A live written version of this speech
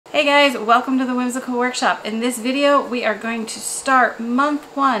Hey guys, welcome to the Whimsical Workshop. In this video, we are going to start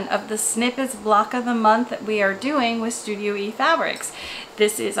month 1 of the Snippets block of the month that we are doing with Studio E Fabrics.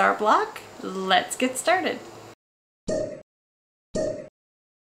 This is our block. Let's get started. Yay!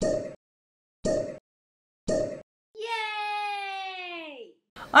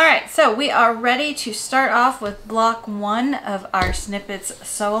 Alright, so we are ready to start off with block 1 of our Snippets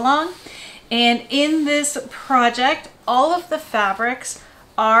sew along. And in this project, all of the fabrics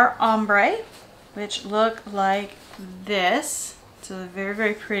are ombre, which look like this. So very,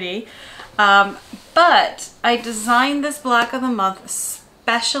 very pretty. But I designed this block of the month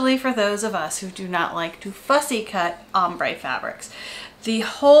especially for those of us who do not like to fussy cut ombre fabrics. The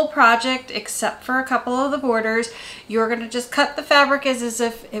whole project, except for a couple of the borders, you're going to just cut the fabric as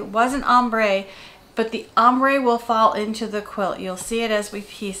if it wasn't ombre, but the ombre will fall into the quilt. You'll see it as we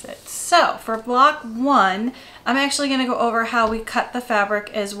piece it. So for block 1, I'm actually going to go over how we cut the fabric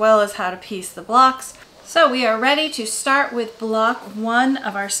as well as how to piece the blocks. So we are ready to start with block 1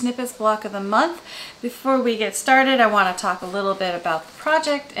 of our Snippets block of the month. Before we get started, I want to talk a little bit about the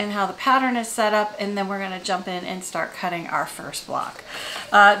project and how the pattern is set up, and then we're going to jump in and start cutting our first block.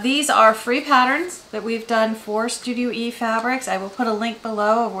 These are free patterns that we've done for Studio E Fabrics. I will put a link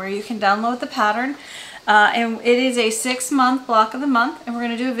below of where you can download the pattern. And it is a 6-month block of the month, and we're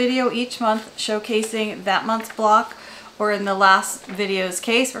going to do a video each month showcasing that month's block. Or in the last video's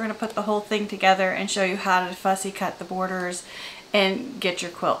case, we're going to put the whole thing together and show you how to fussy cut the borders and get your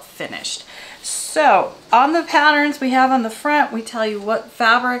quilt finished. So on the patterns we have on the front, we tell you what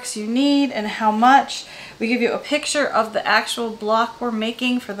fabrics you need and how much. We give you a picture of the actual block we're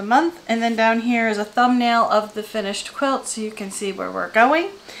making for the month, and then down here is a thumbnail of the finished quilt so you can see where we're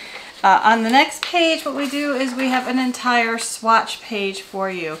going. On the next page, what we do is we have an entire swatch page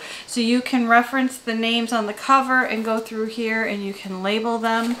for you. So you can reference the names on the cover and go through here and you can label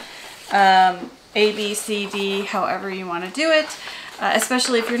them A, B, C, D, however you want to do it.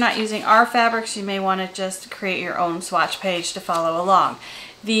 Especially if you're not using our fabrics, you may want to just create your own swatch page to follow along.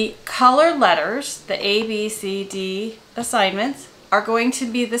 The color letters, the A, B, C, D assignments, are going to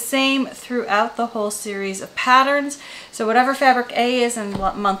be the same throughout the whole series of patterns. So whatever fabric A is in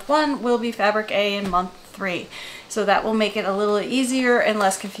month 1 will be fabric A in month 3. So that will make it a little easier and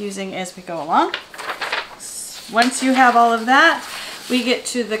less confusing as we go along. Once you have all of that, we get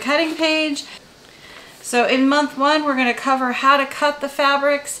to the cutting page. So in month 1, we're going to cover how to cut the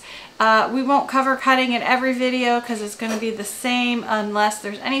fabrics. We won't cover cutting in every video because it's going to be the same unless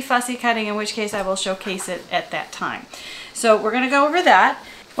there's any fussy cutting, in which case I will showcase it at that time. So we're going to go over that.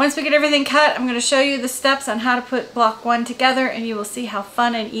 Once we get everything cut, I'm going to show you the steps on how to put block 1 together, and you will see how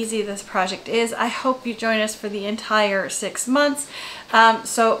fun and easy this project is. I hope you join us for the entire 6 months.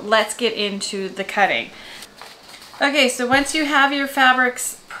 So let's get into the cutting. Okay, so once you have your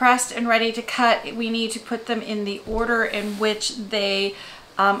fabrics pressed and ready to cut, we need to put them in the order in which they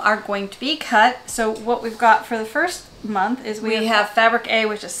are going to be cut. So what we've got for the first month is we have fabric A,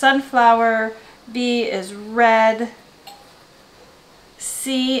 which is sunflower, B is red,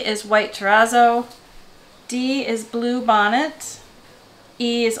 C is white terrazzo, D is blue bonnet,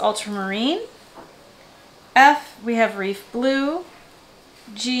 E is ultramarine, F we have reef blue,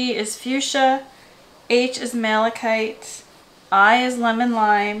 G is fuchsia, H is malachite, I is lemon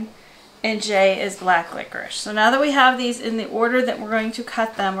lime, and J is black licorice. So now that we have these in the order that we're going to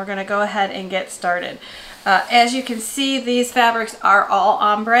cut them, we're going to go ahead and get started. As you can see, these fabrics are all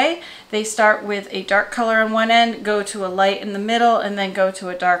ombre. They start with a dark color on one end, go to a light in the middle, and then go to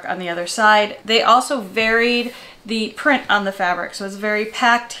a dark on the other side. They also varied the print on the fabric, so it's very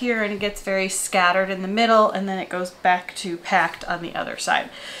packed here and it gets very scattered in the middle, and then it goes back to packed on the other side.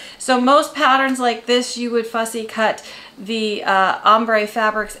 So most patterns like this, you would fussy cut the ombre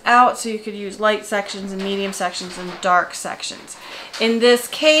fabrics out so you could use light sections and medium sections and dark sections. In this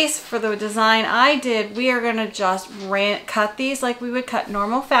case, for the design I did, we are going to just cut these like we would cut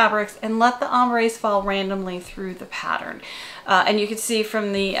normal fabrics and let the ombres fall randomly through the pattern. And you can see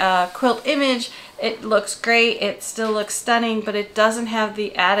from the quilt image, it looks great, it still looks stunning, but it doesn't have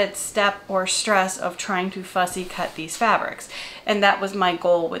the added step or stress of trying to fussy cut these fabrics. And that was my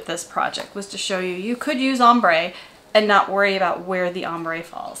goal with this project, was to show you you could use ombre and not worry about where the ombre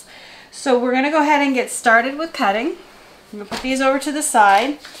falls. So we're going to go ahead and get started with cutting. I'm going to put these over to the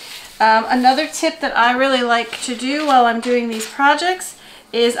side. Another tip that I really like to do while I'm doing these projects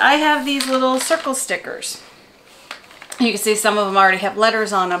is I have these little circle stickers. You can see some of them already have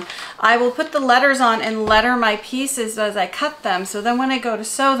letters on them. I will put the letters on and letter my pieces as I cut them, so then when I go to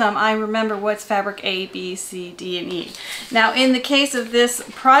sew them, I remember what's fabric A, B, C, D, and E. Now in the case of this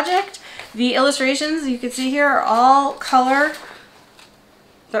project, the illustrations you can see here are all color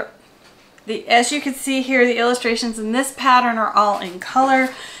as you can see here, the illustrations in this pattern are all in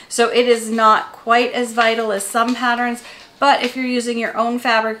color, so it is not quite as vital as some patterns, but if you're using your own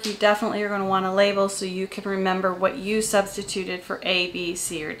fabric, you definitely are going to want to label so you can remember what you substituted for A, B,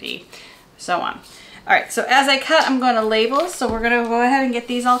 C, or D, so on. All right, so as I cut, I'm going to label, so we're going to go ahead and get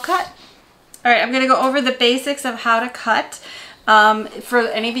these all cut. All right, I'm going to go over the basics of how to cut for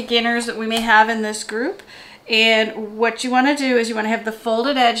any beginners that we may have in this group. And what you want to do is you want to have the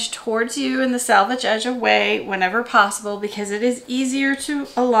folded edge towards you and the salvage edge away whenever possible, because it is easier to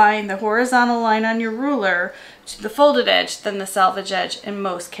align the horizontal line on your ruler to the folded edge than the salvage edge in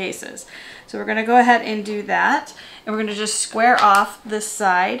most cases. So we're going to go ahead and do that, and we're going to just square off this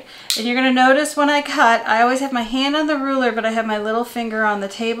side. And you're going to notice when I cut, I always have my hand on the ruler, but I have my little finger on the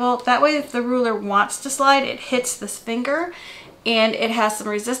table. That way, if the ruler wants to slide, it hits this finger and it has some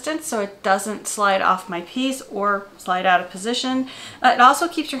resistance so it doesn't slide off my piece or slide out of position. It also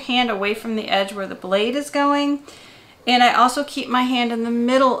keeps your hand away from the edge where the blade is going. And I also keep my hand in the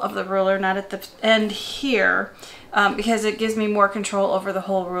middle of the ruler, not at the end here, because it gives me more control over the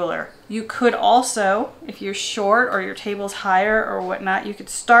whole ruler. You could also, if you're short or your table's higher or whatnot, you could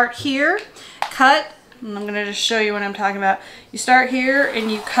start here, cut, and I'm gonna just show you what I'm talking about. You start here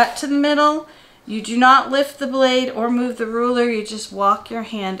and you cut to the middle. You do not lift the blade or move the ruler, you just walk your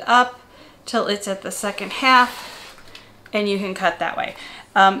hand up till it's at the second half and you can cut that way.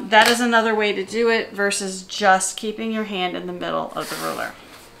 That is another way to do it versus just keeping your hand in the middle of the ruler.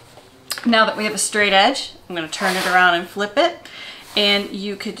 Now that we have a straight edge, I'm going to turn it around and flip it, and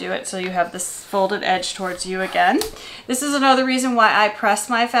you could do it so you have this folded edge towards you again. This is another reason why I press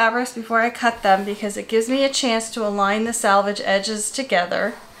my fabrics before I cut them, because it gives me a chance to align the salvage edges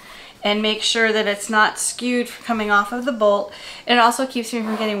together and make sure that it's not skewed coming off of the bolt. It also keeps me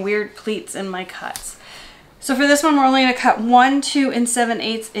from getting weird pleats in my cuts. So for this one, we're only going to cut 1, 2, and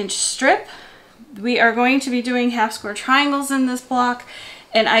 7/8 inch strip. We are going to be doing half square triangles in this block,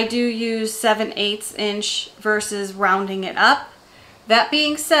 and I do use 7/8 inch versus rounding it up. That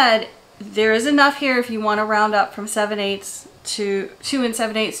being said, there is enough here if you want to round up from 7/8 to 2 and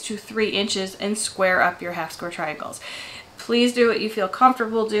 7/8 to 3 inches and square up your half square triangles. Please do what you feel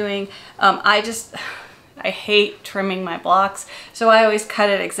comfortable doing. I hate trimming my blocks, so I always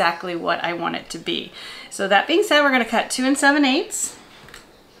cut it exactly what I want it to be. So that being said, we're going to cut 2 and 7/8.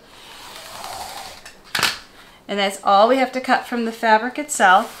 And that's all we have to cut from the fabric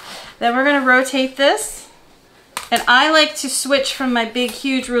itself. Then we're going to rotate this. And I like to switch from my big,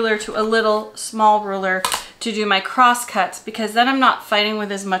 huge ruler to a little small ruler to do my cross cuts, because then I'm not fighting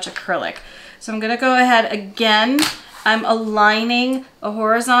with as much acrylic. So I'm going to go ahead again. I'm aligning a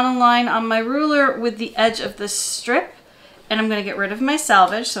horizontal line on my ruler with the edge of the strip, and I'm going to get rid of my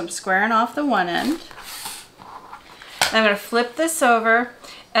salvage, so I'm squaring off the one end. I'm going to flip this over,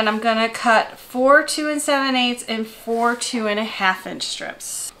 and I'm going to cut 4 2 and 7/8 and 4 2.5 inch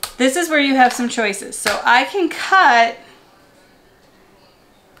strips. This is where you have some choices. So I can cut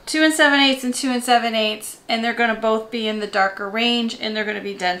 2 and 7/8 and 2 and 7/8, and they're going to both be in the darker range, and they're going to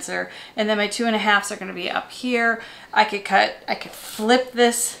be denser. And then my 2.5s are going to be up here. I could flip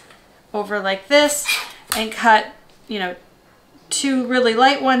this over like this and cut, you know, 2 really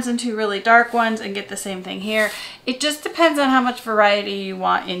light ones and 2 really dark ones and get the same thing here. It just depends on how much variety you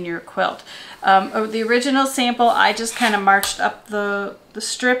want in your quilt. The original sample, I just kind of marched up the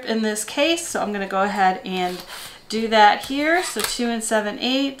strip in this case, so I'm going to go ahead and do that here. So 2 and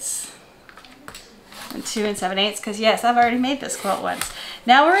 7/8 and 2 and 7/8, because yes, I've already made this quilt once.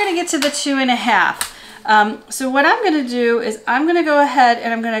 Now we're going to get to the 2.5. So what I'm going to do is I'm going to go ahead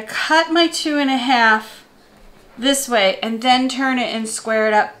and I'm going to cut my 2.5 this way and then turn it and square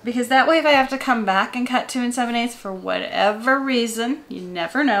it up, because that way if I have to come back and cut 2 and 7/8 for whatever reason, you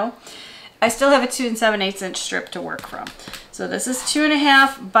never know, I still have a 2 and 7/8 inch strip to work from. So this is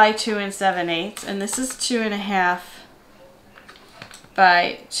 2.5 by 2 and 7/8, and this is 2.5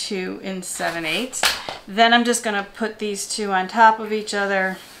 by 2 and 7/8. Then I'm just going to put these two on top of each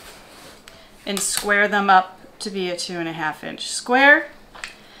other and square them up to be a 2.5 inch square.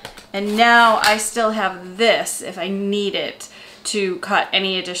 And now I still have this if I need it to cut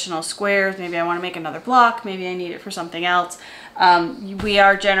any additional squares. Maybe I want to make another block, maybe I need it for something else. We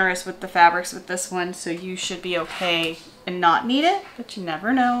are generous with the fabrics with this one, so you should be okay and not need it, but you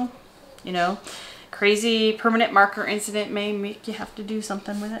never know. You know, crazy permanent marker incident may make you have to do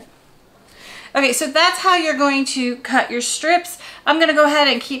something with it. Okay, so that's how you're going to cut your strips. I'm going to go ahead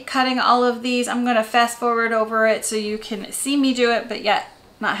and keep cutting all of these. I'm going to fast forward over it so you can see me do it, but yet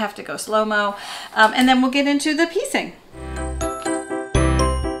not have to go slow-mo. And then we'll get into the piecing.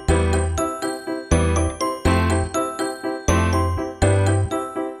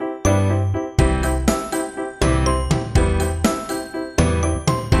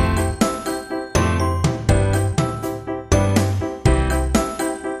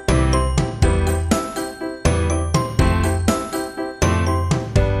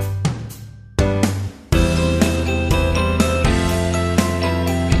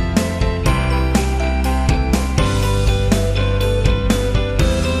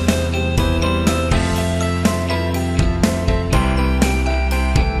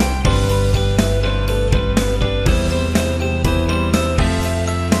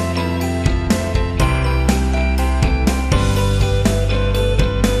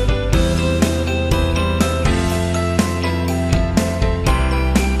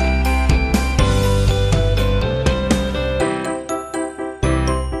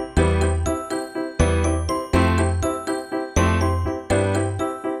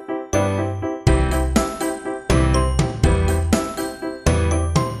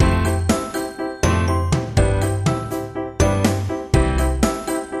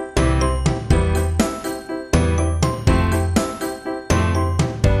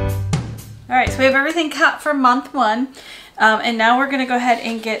 we have everything cut for month 1. And now we're going to go ahead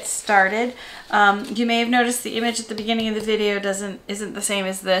and get started. You may have noticed the image at the beginning of the video isn't the same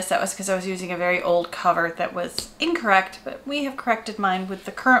as this. That was because I was using a very old cover that was incorrect, but we have corrected mine with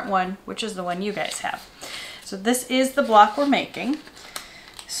the current one, which is the one you guys have. So this is the block we're making.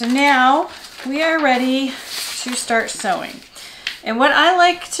 So now we are ready to start sewing. And what I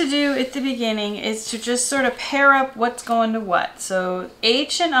like to do at the beginning is to just sort of pair up what's going to what. So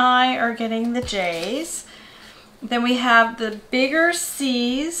H and I are getting the J's. Then we have the bigger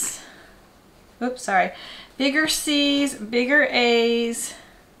C's. Oops, sorry. Bigger C's, bigger A's,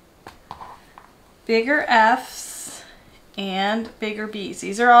 bigger F's, and bigger B's.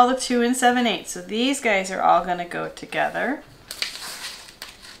 These are all the 2 7/8. So these guys are all going to go together.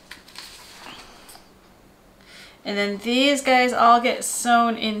 And then these guys all get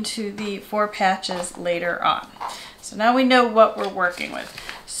sewn into the 4 patches later on. So now we know what we're working with.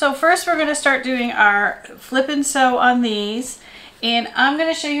 So first we're going to start doing our flip and sew on these. And I'm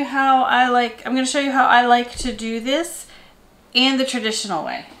going to show you how I like to do this and the traditional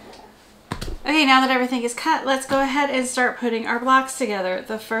way. Okay, now that everything is cut, let's go ahead and start putting our blocks together.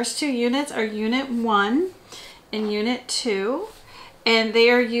 The first 2 units are unit 1 and unit 2. And they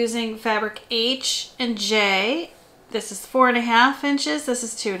are using fabric H and J. This is 4.5 inches, this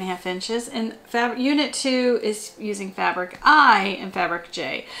is 2.5 inches, and unit 2 is using fabric I and fabric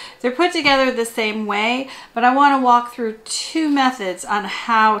J. They're put together the same way, but I want to walk through 2 methods on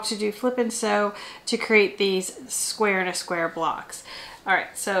how to do flip and sew to create these square and a square blocks. All right,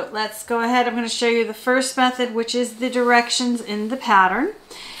 so let's go ahead. I'm going to show you the first method, which is the directions in the pattern.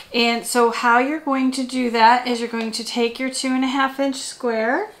 And so how you're going to do that is you're going to take your 2.5 inch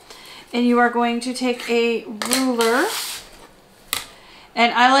square and you are going to take a ruler.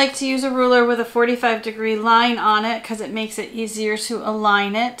 And I like to use a ruler with a 45-degree line on it because it makes it easier to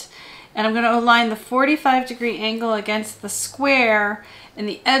align it. And I'm going to align the 45-degree angle against the square, and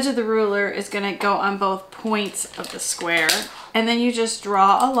the edge of the ruler is going to go on both points of the square. And then you just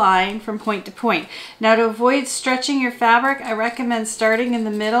draw a line from point to point. Now, to avoid stretching your fabric, I recommend starting in the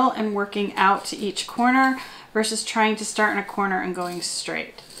middle and working out to each corner versus trying to start in a corner and going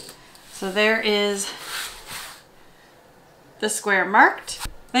straight. So there is the square marked.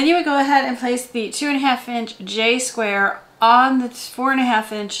 Then you would go ahead and place the 2.5 inch J square on the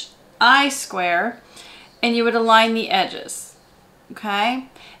 4.5 inch I square, and you would align the edges, okay?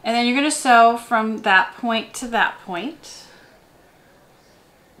 And then you're going to sew from that point to that point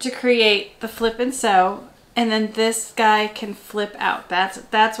to create the flip and sew, and then this guy can flip out.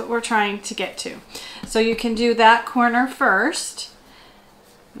 That's what we're trying to get to. So you can do that corner first,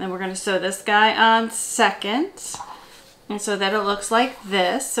 and then we're going to sew this guy on second, and so that it looks like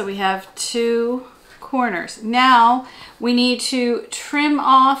this. So we have 2 corners. Now we need to trim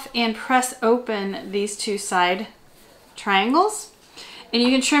off and press open these 2 side triangles. And you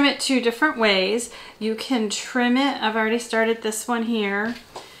can trim it 2 different ways. You can trim it, I've already started this one here.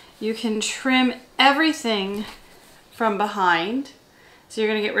 You can trim everything from behind. So you're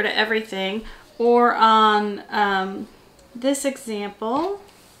going to get rid of everything. Or on this example,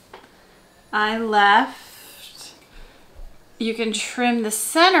 I left, you can trim the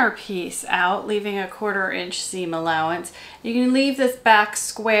center piece out, leaving a 1/4 inch seam allowance. You can leave this back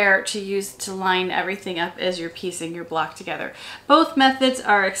square to use to line everything up as you're piecing your block together. Both methods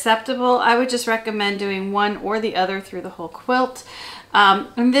are acceptable. I would just recommend doing one or the other through the whole quilt.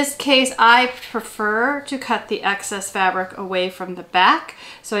 In this case, I prefer to cut the excess fabric away from the back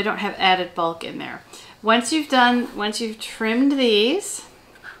so I don't have added bulk in there. Once you've trimmed these,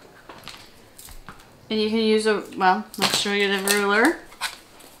 and you can use let's show you the ruler.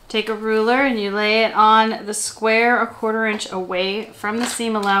 Take a ruler and you lay it on the square a 1/4 inch away from the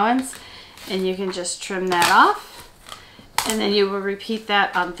seam allowance, and you can just trim that off. And then you will repeat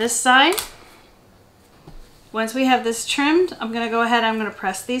that on this side. Once we have this trimmed, I'm going to go ahead, I'm going to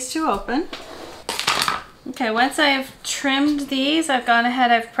press these 2 open. Okay, once I've trimmed these, I've gone ahead,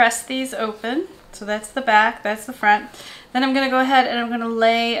 I've pressed these open. So that's the back, that's the front. Then I'm going to go ahead and I'm going to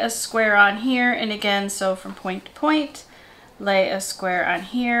lay a square on here, and again sew from point to point, lay a square on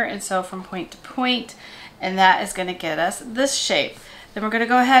here and sew from point to point, and that is going to get us this shape. Then we're going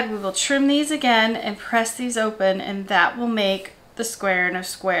to go ahead, we will trim these again and press these open, and that will make the square in a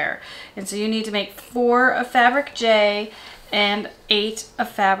square. And so you need to make 4 of fabric J and 8 of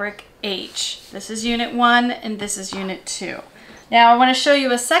fabric H. This is unit 1 and this is unit 2. Now I want to show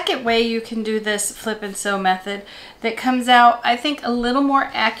you a second way you can do this flip and sew method that comes out, I think, a little more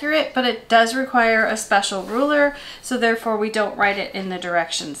accurate, but it does require a special ruler, so therefore we don't write it in the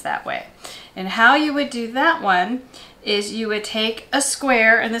directions that way. And how you would do that one is you would take a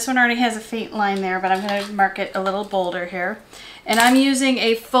square, and this one already has a faint line there, but I'm going to mark it a little bolder here. And I'm using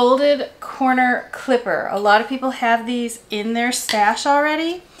a folded corner clipper. A lot of people have these in their stash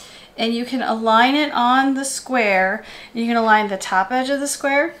already, and you can align it on the square. You can align the top edge of the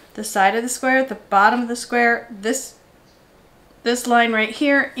square, the side of the square, the bottom of the square, this line right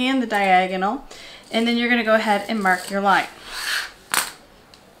here, and the diagonal. And then you're going to go ahead and mark your line.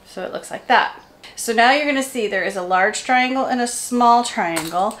 So it looks like that. So now you're going to see there is a large triangle and a small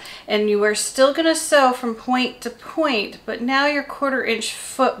triangle, and you are still going to sew from point to point, but now your 1/4 inch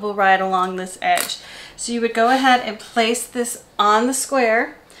foot will ride along this edge. So you would go ahead and place this on the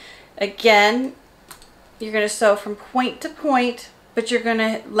square. Again, you're going to sew from point to point, but you're going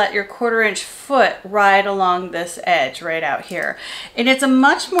to let your 1/4 inch foot ride along this edge right out here. And it's a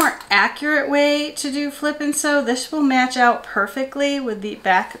much more accurate way to do flip and sew. This will match out perfectly with the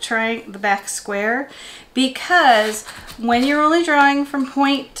back square, because when you're only drawing from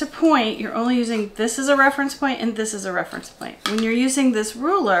point to point, you're only using this as a reference point and this is a reference point. When you're using this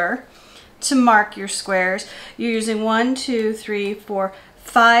ruler to mark your squares, you're using 1, 2, 3, 4,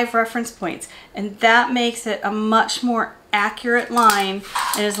 5 reference points, and that makes it a much more accurate line.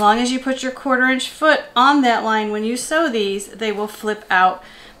 And as long as you put your 1/4 inch foot on that line when you sew these, they will flip out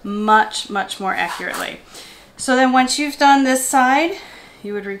much more accurately. So then once you've done this side,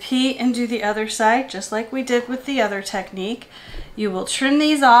 you would repeat and do the other side just like we did with the other technique. You will trim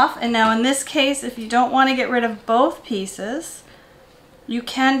these off, and now in this case, if you don't want to get rid of both pieces, you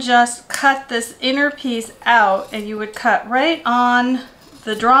can just cut this inner piece out, and you would cut right on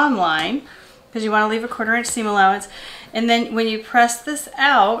the drawn line because you want to leave a 1/4 inch seam allowance. And then when you press this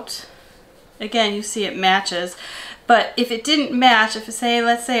out, again, you see it matches. But if it didn't match, if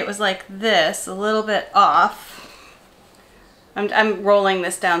let's say it was like this, a little bit off, I'm rolling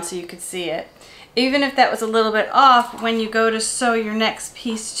this down so you could see it. Even if that was a little bit off, when you go to sew your next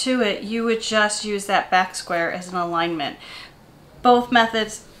piece to it, you would just use that back square as an alignment. Both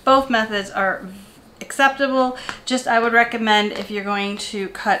methods are acceptable. Just I would recommend, if you're going to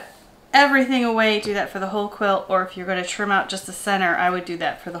cut everything away, do that for the whole quilt, or if you're going to trim out just the center, I would do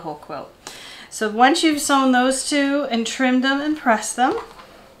that for the whole quilt. So once you've sewn those two and trimmed them and pressed them,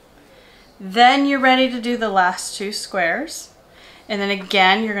 then you're ready to do the last 2 squares. And then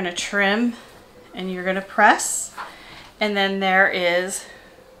again, you're going to trim and you're going to press, and then there is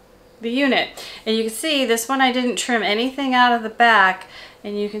the unit. And you can see this one I didn't trim anything out of the back,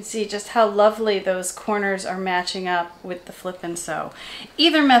 and you can see just how lovely those corners are matching up with the flip and sew.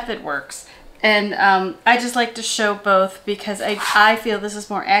 Either method works, and I just like to show both because I feel this is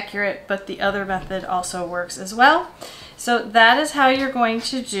more accurate, but the other method also works as well. So that is how you're going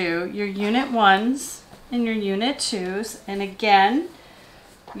to do your unit 1s and your unit 2s. And again,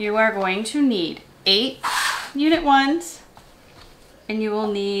 you are going to need 8 unit 1s, and you will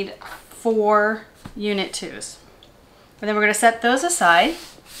need 4 unit 2s. And then we're going to set those aside.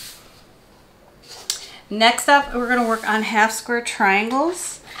 Next up, we're going to work on half square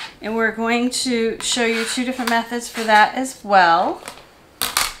triangles, and we're going to show you 2 different methods for that as well.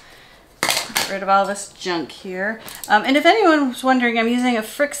 Get rid of all this junk here. And if anyone was wondering, I'm using a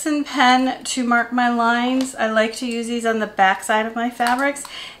Frixion pen to mark my lines. I like to use these on the back side of my fabrics,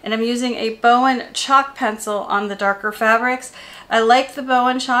 and I'm using a Bohin chalk pencil on the darker fabrics. I like the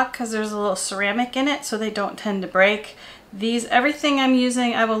Bohin chalk because there's a little ceramic in it, so they don't tend to break. Everything I'm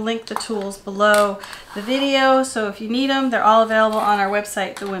using, I will link the tools below the video, so if you need them, they're all available on our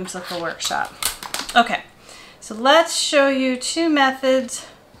website, The Whimsical Workshop. Okay, so let's show you 2 methods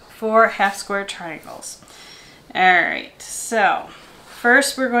for half square triangles. All right, so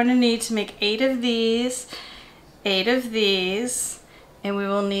first we're going to need to make 8 of these, 8 of these, and we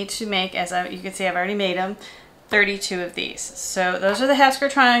will need to make, you can see I've already made them, 32 of these. So those are the half square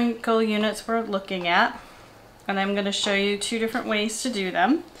triangle units we're looking at, and I'm going to show you 2 different ways to do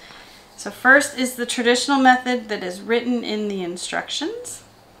them. So first is the traditional method that is written in the instructions.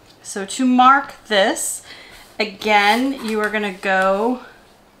 So to mark this, again, you are going to go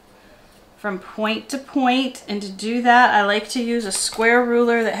from point to point, and to do that, I like to use a square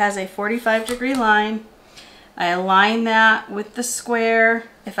ruler that has a 45-degree line. I align that with the square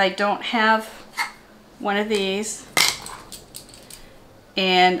if I don't have one of these,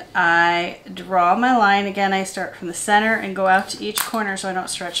 and I draw my line. Again, I start from the center and go out to each corner so I don't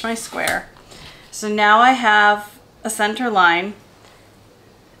stretch my square. So now I have a center line,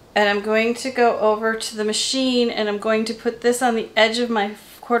 and I'm going to go over to the machine, and I'm going to put this on the edge of my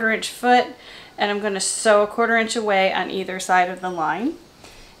 1/4 inch foot, and I'm going to sew a 1/4 inch away on either side of the line,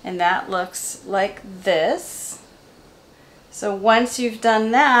 and that looks like this. So once you've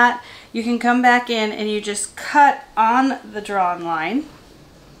done that, you can come back in and you just cut on the drawn line.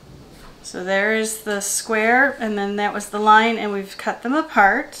 So there is the square, and then that was the line, and we've cut them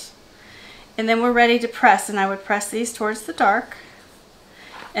apart. And then we're ready to press, and I would press these towards the dark,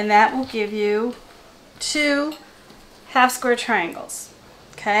 and that will give you 2 half square triangles.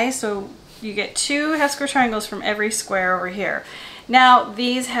 Okay, so you get 2 half square triangles from every square over here. Now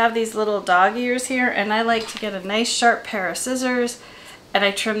these have these little dog ears here, and I like to get a nice sharp pair of scissors and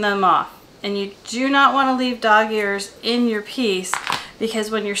I trim them off. And you do not want to leave dog ears in your piece,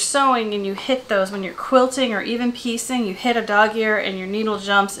 because when you're sewing and you hit those, when you're quilting or even piecing, you hit a dog ear and your needle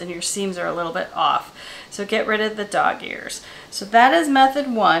jumps and your seams are a little bit off. So get rid of the dog ears. So that is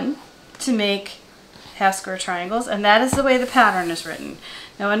method 1 to make half square triangles, and that is the way the pattern is written.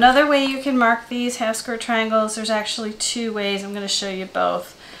 Now another way you can mark these half square triangles, there's actually 2 ways. I'm going to show you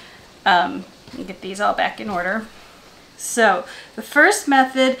both. Get these all back in order. So the first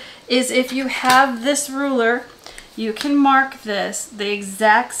method is, if you have this ruler, you can mark this the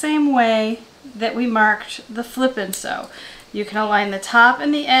exact same way that we marked the flip and sew. You can align the top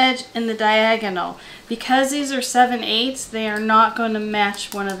and the edge and the diagonal. Because these are 7/8, they are not going to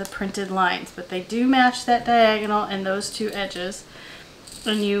match one of the printed lines, but they do match that diagonal and those 2 edges.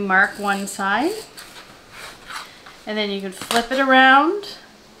 And you mark one side, and then you can flip it around,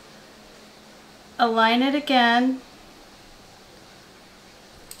 align it again,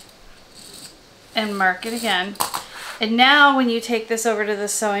 and mark it again. And now when you take this over to the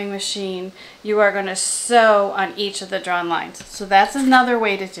sewing machine, you are going to sew on each of the drawn lines. So that's another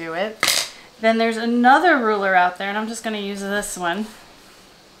way to do it. Then there's another ruler out there, and I'm just going to use this one.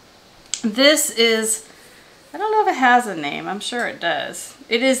 This is, I don't know if it has a name, I'm sure it does.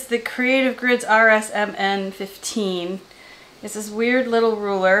 It is the Creative Grids RSMN 15. It's this weird little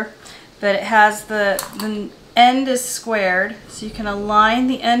ruler, but it has the end is squared, so you can align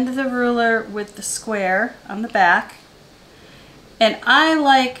the end of the ruler with the square on the back. And I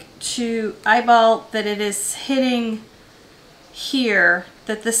like to eyeball that it is hitting here,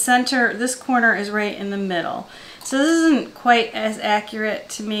 that the center, this corner is right in the middle. So this isn't quite as accurate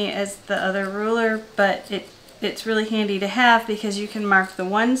to me as the other ruler, but it's really handy to have, because you can mark the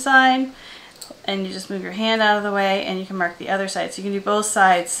one side and you just move your hand out of the way, and you can mark the other side. So you can do both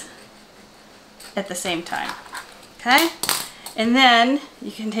sides at the same time. Okay? And then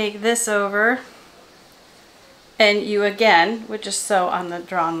you can take this over, and you again would just sew on the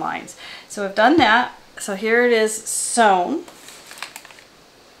drawn lines. So we've done that. So here it is sewn.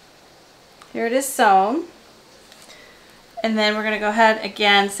 Here it is sewn. And then we're going to go ahead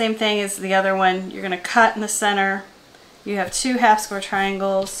again, same thing as the other one. You're going to cut in the center. You have 2 half square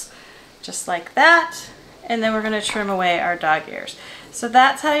triangles, just like that. And then we're going to trim away our dog ears. So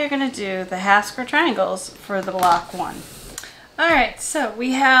that's how you're going to do the half square triangles for the block 1. Alright, so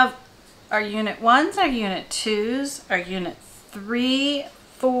we have our unit 1s, our unit 2s, our unit 3,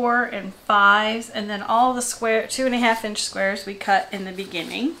 4, and 5s, and then all the square 2.5-inch squares we cut in the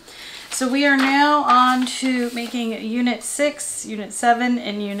beginning. So we are now on to making unit 6, unit 7,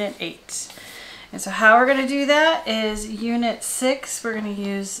 and unit 8. And so how we're going to do that is unit 6, we're going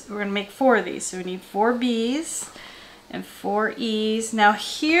to make 4 of these. So we need 4 B's and 4 E's. Now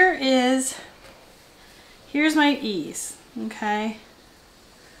here's my E's, okay?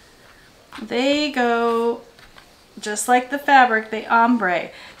 They go just like the fabric, they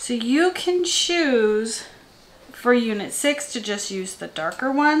ombre. So you can choose for unit 6 to just use the darker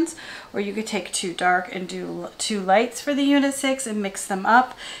ones, or you could take 2 dark and do 2 lights for the unit 6 and mix them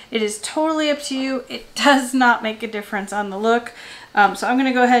up. It is totally up to you. It does not make a difference on the look. So I'm going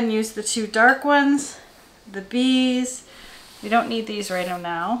to go ahead and use the 2 dark ones, the B's. We don't need these right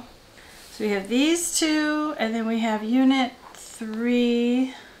now. So we have these 2, and then we have unit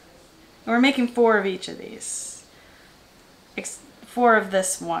 3. We're making 4 of each of these. 4 of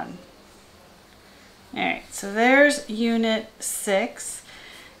this one. Alright, so there's unit 6.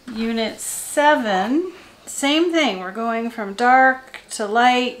 Unit 7, same thing. We're going from dark to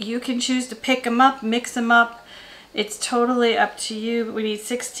light. You can choose to pick them up, mix them up. It's totally up to you, but we need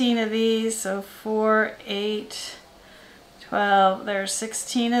 16 of these. So 4, 8, 12. There's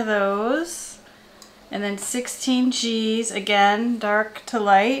 16 of those. And then 16 G's, again, dark to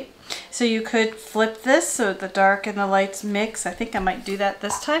light. So you could flip this so the dark and the lights mix. I think I might do that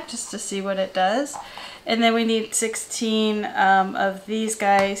this time just to see what it does. And then we need 16 of these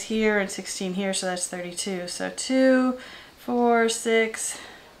guys here and 16 here, so that's 32. So 2, 4, 6,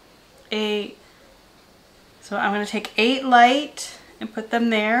 8. So I'm going to take 8 light and put them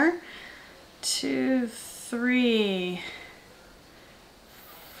there. 2, 3,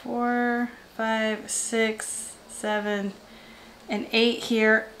 4, 5, 6, 7, and 8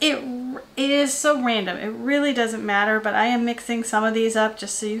 here. It is so random. It really doesn't matter, but I am mixing some of these up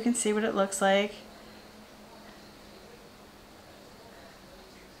just so you can see what it looks like.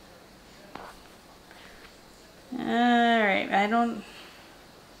 All right, I don't...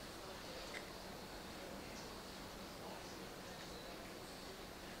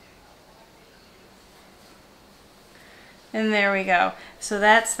 And there we go. So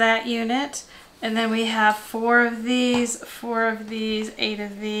that's that unit. And then we have 4 of these, 4 of these, 8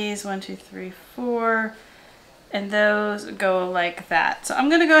 of these, 1, 2, 3, 4. And those go like that. So I'm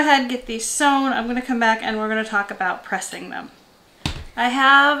going to go ahead and get these sewn. I'm going to come back and we're going to talk about pressing them. I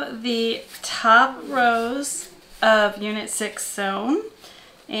have the top rows of Unit 6 sewn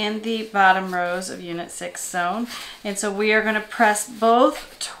and the bottom rows of Unit 6 sewn. And so we are going to press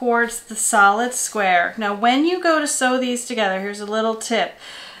both towards the solid square. Now when you go to sew these together, here's a little tip.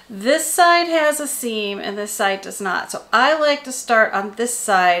 This side has a seam and this side does not. So I like to start on this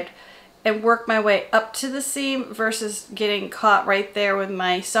side and work my way up to the seam versus getting caught right there with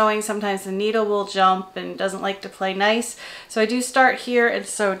my sewing. Sometimes the needle will jump and doesn't like to play nice. So I do start here and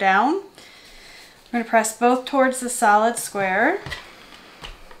sew down. I'm going to press both towards the solid square.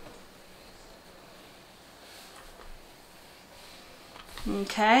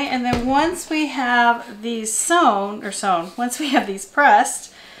 Okay, and then once we have these once we have these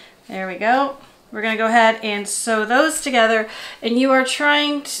pressed, there we go. We're going to go ahead and sew those together, and you are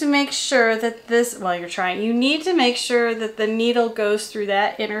trying to make sure that you need to make sure that the needle goes through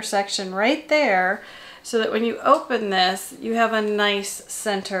that intersection right there so that when you open this, you have a nice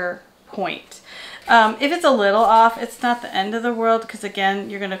center point. If it's a little off, it's not the end of the world because again,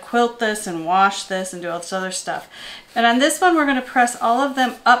 you're going to quilt this and wash this and do all this other stuff. And on this one, we're going to press all of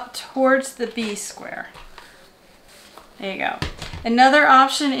them up towards the B square. There you go. Another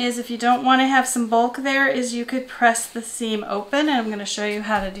option is if you don't want to have some bulk there is you could press the seam open, and I'm going to show you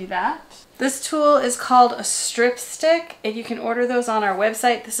how to do that. This tool is called a strip stick, and you can order those on our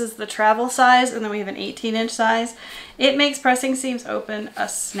website. This is the travel size, and then we have an 18-inch size. It makes pressing seams open a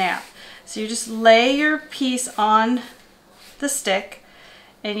snap. So you just lay your piece on the stick,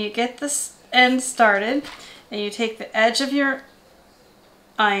 and you get this end started, and you take the edge of your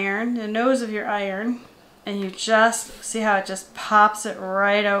iron, the nose of your iron, and you just see how it just pops it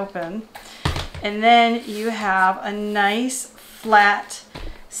right open, and then you have a nice flat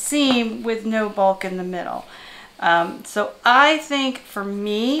seam with no bulk in the middle. So I think for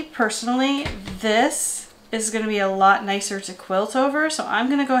me personally, this is going to be a lot nicer to quilt over, so I'm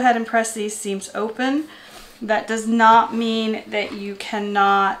going to go ahead and press these seams open. That does not mean that you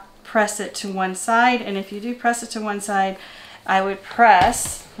cannot press it to one side, and if you do press it to one side, I would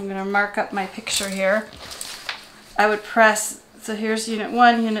press, I'm going to mark up my picture here, I would press, so here's Unit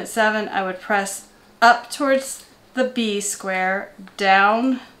 1, Unit 7, I would press up towards the B square,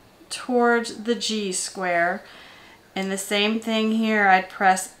 down towards the G square, and the same thing here, I'd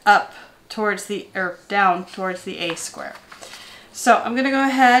press up towards the, or down towards the A square. So I'm going to go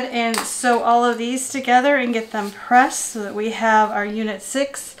ahead and sew all of these together and get them pressed so that we have our Unit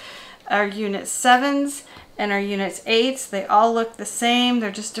 6, our Unit 7s, and our Units 8s. They all look the same.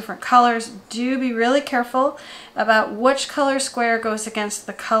 They're just different colors. Do be really careful about which color square goes against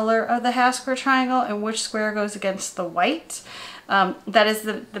the color of the half square triangle and which square goes against the white. That is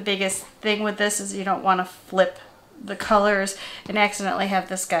the biggest thing with this, is you don't want to flip the colors and accidentally have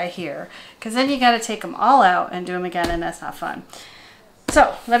this guy here, because then you got to take them all out and do them again, and that's not fun.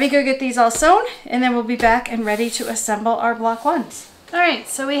 So let me go get these all sewn, and then we'll be back and ready to assemble our block 1s. Alright,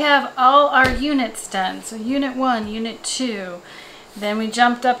 so we have all our units done. So Unit 1, Unit 2, then we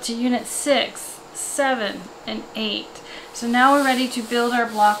jumped up to Unit 6, 7, and 8. So now we're ready to build our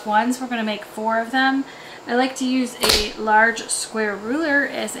block 1s. We're going to make 4 of them. I like to use a large square ruler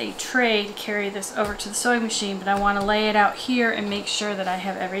as a tray to carry this over to the sewing machine, but I want to lay it out here and make sure that I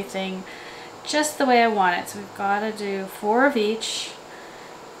have everything just the way I want it. So we've got to do 4 of each.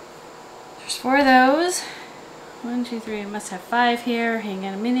 There's 4 of those. 1, 2, 3, I must have 5 here. Hang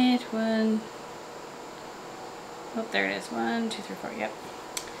on a minute. 1. Oh, there it is. 1, 2, 3, 4. Yep.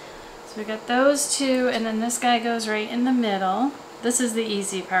 So we got those 2, and then this guy goes right in the middle. This is the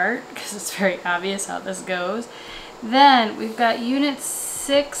easy part because it's very obvious how this goes. Then we've got Unit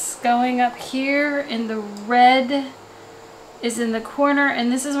 6 going up here, and the red is in the corner,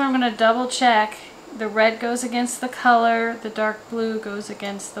 and this is where I'm going to double check. The red goes against the color, the dark blue goes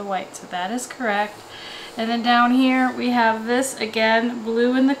against the white, so that is correct. And then down here we have this again,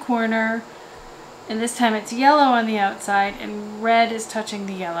 blue in the corner, and this time it's yellow on the outside and red is touching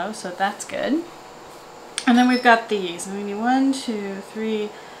the yellow, so that's good. And then we've got these. We need 1, 2, 3,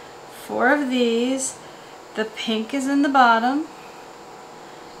 4 of these, The pink is in the bottom,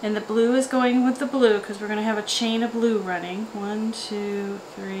 and the blue is going with the blue because we're going to have a chain of blue running. 1, 2,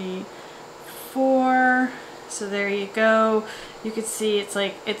 3, 4. So there you go. You can see it's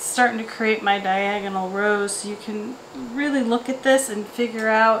like it's starting to create my diagonal rows. So you can really look at this and figure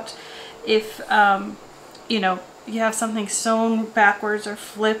out if you know, you have something sewn backwards or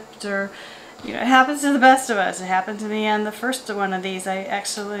flipped, or you know, it happens to the best of us. It happened to me on the first one of these. I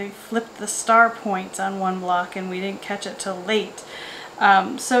actually flipped the star points on one block and we didn't catch it till late.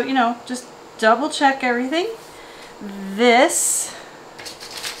 So you know, just double check everything. This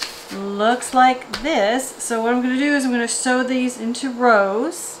looks like this. So what I'm going to do is I'm going to sew these into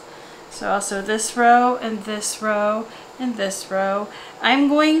rows. So I'll sew this row and this row and this row. I'm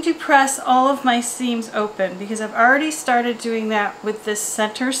going to press all of my seams open because I've already started doing that with this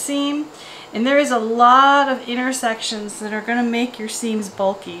center seam, and there is a lot of intersections that are going to make your seams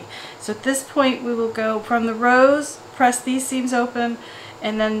bulky. So at this point we will go from the rows, press these seams open,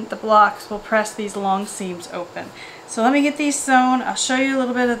 and then the blocks will press these long seams open. So let me get these sewn, I'll show you a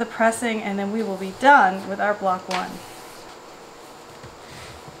little bit of the pressing, and then we will be done with our block 1.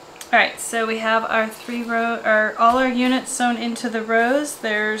 Alright, so we have our all our units sewn into the rows.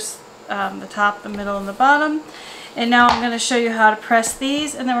 There's the top, the middle, and the bottom. And now I'm going to show you how to press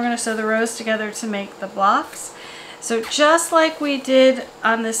these, and then we're going to sew the rows together to make the blocks. So just like we did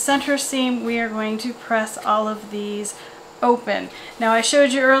on the center seam, we are going to press all of these open. Now I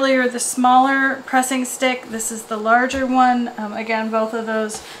showed you earlier the smaller pressing stick. This is the larger one. Again, both of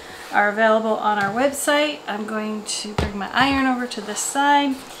those are available on our website. I'm going to bring my iron over to this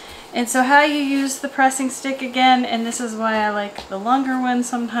side. And so how you use the pressing stick again, and this is why I like the longer one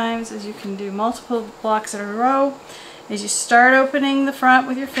sometimes, is you can do multiple blocks in a row, is you start opening the front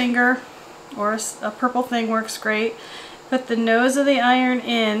with your finger, or a purple thing works great. Put the nose of the iron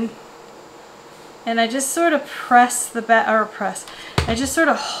in, and I just sort of press the back, I just sort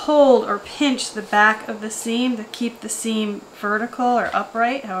of hold or pinch the back of the seam to keep the seam vertical or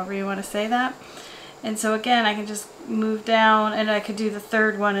upright, however you want to say that. And so again, I can just move down, and I could do the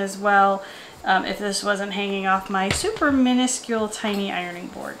third one as well if this wasn't hanging off my super minuscule tiny ironing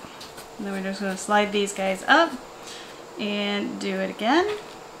board. And then we're just going to slide these guys up and do it again.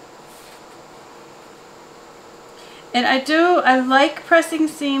 And I like pressing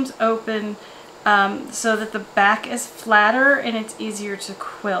seams open so that the back is flatter and it's easier to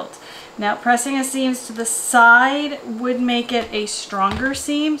quilt. Now pressing a seams to the side would make it a stronger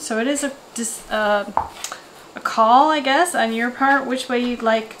seam, so it is a call, I guess, on your part which way you'd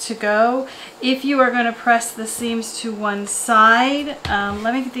like to go. If you are going to press the seams to one side,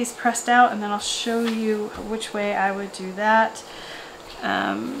 let me get these pressed out and then I'll show you which way I would do that.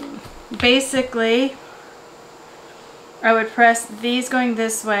 Basically, I would press these going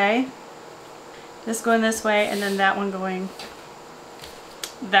this way, this going this way, and then that one going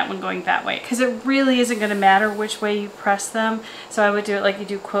that way, because it really isn't going to matter which way you press them. So I would do it like you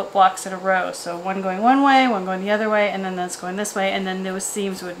do quilt blocks in a row, so one going one way, one going the other way, and then that's going this way, and then those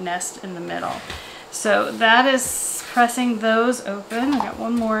seams would nest in the middle. So that is pressing those open. I got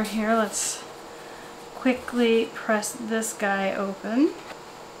one more here. Let's quickly press this guy open,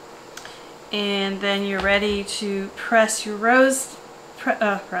 and then you're ready to press your rows.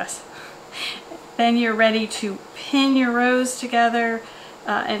 Then you're ready to pin your rows together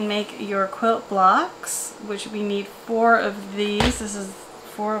and make your quilt blocks, which we need 4 of these. This is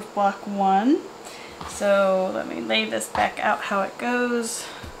 4 of block 1. So let me lay this back out how it goes.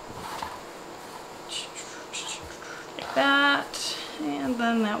 Like that. And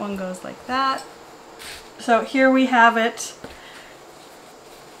then that one goes like that. So here we have it.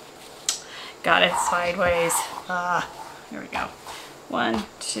 Got it sideways. Here we go. 1,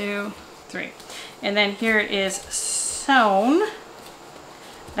 2, 3. And then here it is sewn.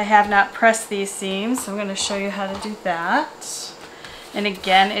 I have not pressed these seams, so I'm going to show you how to do that. And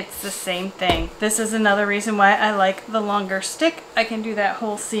again, it's the same thing. This is another reason why I like the longer stick. I can do that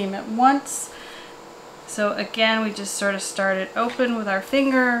whole seam at once. So again, we just sort of start it open with our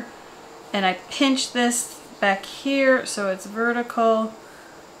finger, and I pinch this back here so it's vertical,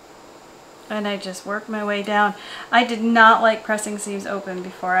 and I just work my way down. I did not like pressing seams open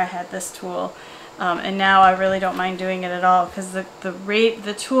before I had this tool. And now I really don't mind doing it at all, because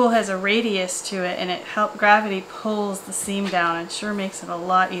the tool has a radius to it, and gravity pulls the seam down and sure makes it a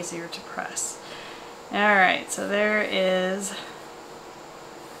lot easier to press. Alright, so there is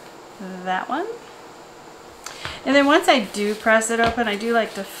that one. And then once I do press it open, I do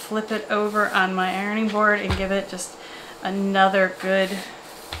like to flip it over on my ironing board and give it just another good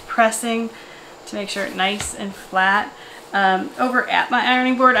pressing to make sure it's nice and flat. Over at my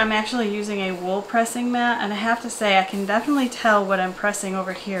ironing board, I'm actually using a wool pressing mat, and I have to say I can definitely tell what I'm pressing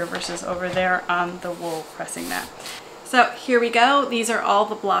over here versus over there on the wool pressing mat. So here we go. These are all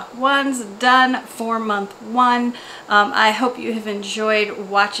the block ones done for month one. I hope you have enjoyed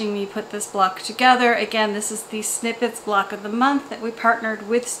watching me put this block together. Again, this is the Snippets block of the month that we partnered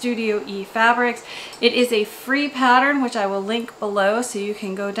with Studio E Fabrics. It is a free pattern, which I will link below so you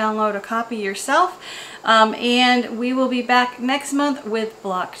can go download a copy yourself. And we will be back next month with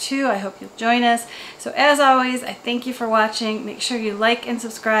block 2. I hope you'll join us. So as always, I thank you for watching. Make sure you like and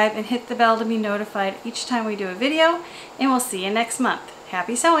subscribe and hit the bell to be notified each time we do a video. And we'll see you next month.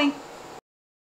 Happy sewing!